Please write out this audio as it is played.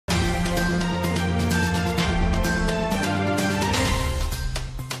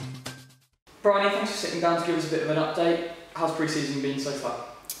Bryony, thanks for sitting down to give us a bit of an update. How's pre-season been so far?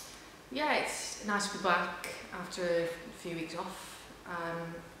 Yeah, it's nice to be back after a few weeks off.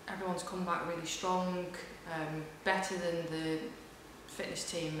 Everyone's come back really strong, better than the fitness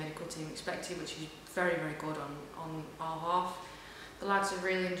team, medical team expected, which is very, very good on our half. The lads are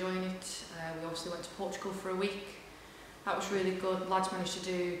really enjoying it. We obviously went to Portugal for a week. That was really good. The lads managed to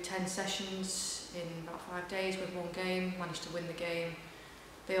do 10 sessions in about 5 days with one game, managed to win the game.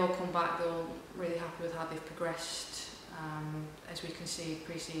 They all come back, they're all really happy with how they've progressed. As we can see,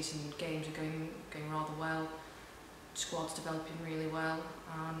 pre-season games are going rather well. Squad's developing really well.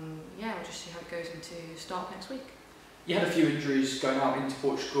 Yeah, we'll just see how it goes into start next week. You had a few injuries going out into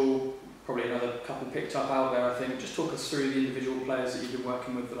Portugal, probably another couple picked up out there, I think. Just talk us through the individual players that you've been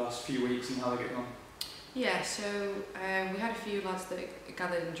working with the last few weeks and how they're getting on. Yeah, so we had a few lads that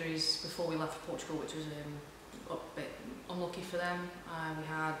gathered injuries before we left for Portugal, which was a bit unlucky for them. We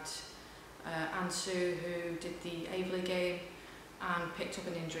had Ansu, who did the Averley game and picked up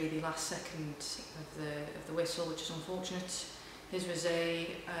an injury the last second of the whistle, which is unfortunate. His was a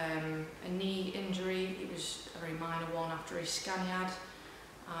knee injury. It was a very minor one after his scan he had.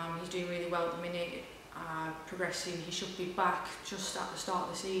 He's doing really well at the minute, progressing. He should be back just at the start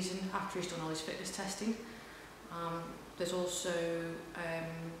of the season after he's done all his fitness testing. There's also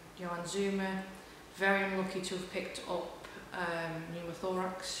Johan Zuma, very unlucky to have picked up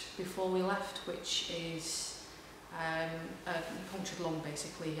pneumothorax before we left, which is a punctured lung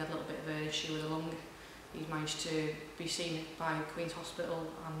basically. He had a little bit of an issue with the lung. He's managed to be seen by Queen's Hospital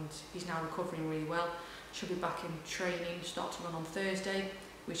and he's now recovering really well. Should be back in training, start to run on Thursday.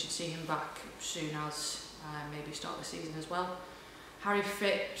 We should see him back soon as maybe start the season as well. Harry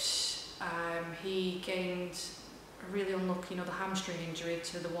Phipps, he gained a really unlucky, the hamstring injury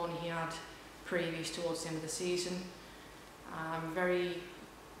to the one he had previous towards the end of the season. Very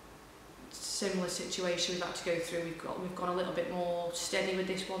similar situation we've had to go through. We've gone a little bit more steady with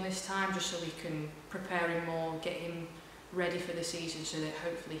this one this time, just so we can prepare him more, get him ready for the season, so that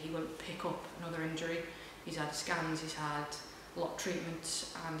hopefully he won't pick up another injury. He's had scans, he's had a lot of treatment,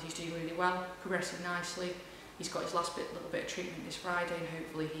 and he's doing really well, progressing nicely. He's got his last little bit of treatment this Friday, and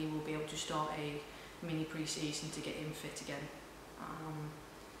hopefully he will be able to start a mini pre-season to get him fit again.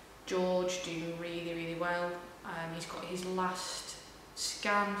 George doing really, really well. He's got his last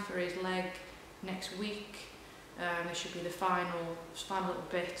scan for his leg next week. This should be the final little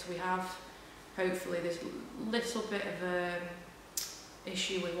bit we have. Hopefully there's a little bit of a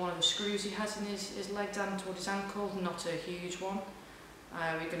issue with one of the screws he has in his leg down toward his ankle, not a huge one.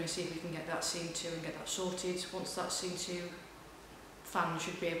 We're going to see if we can get that seen to and get that sorted. Once that's seen to, fans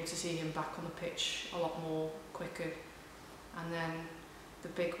should be able to see him back on the pitch a lot more quicker. And then the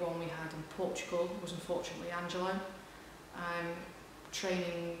big one we had in Portugal was unfortunately Angelo.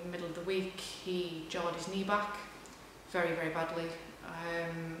 Training middle of the week, he jarred his knee back very, very badly.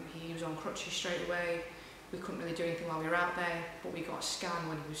 He was on crutches straight away. We couldn't really do anything while we were out there, but we got a scan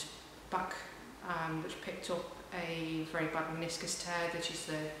when he was back, which picked up a very bad meniscus tear, which is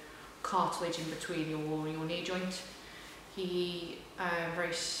the cartilage in between your knee joint. He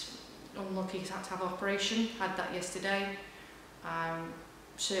very unlucky, he's had to have an operation, had that yesterday.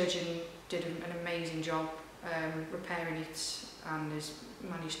 Surgeon did an amazing job repairing it and has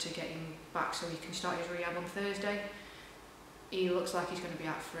managed to get him back so he can start his rehab on Thursday. He looks like he's going to be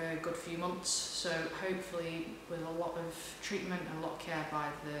out for a good few months, so hopefully with a lot of treatment and a lot of care by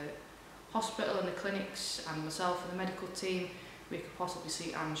the hospital and the clinics and myself and the medical team, we could possibly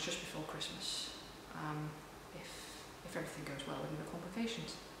see Ange just before Christmas, if everything goes well with the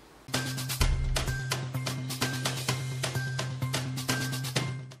complications.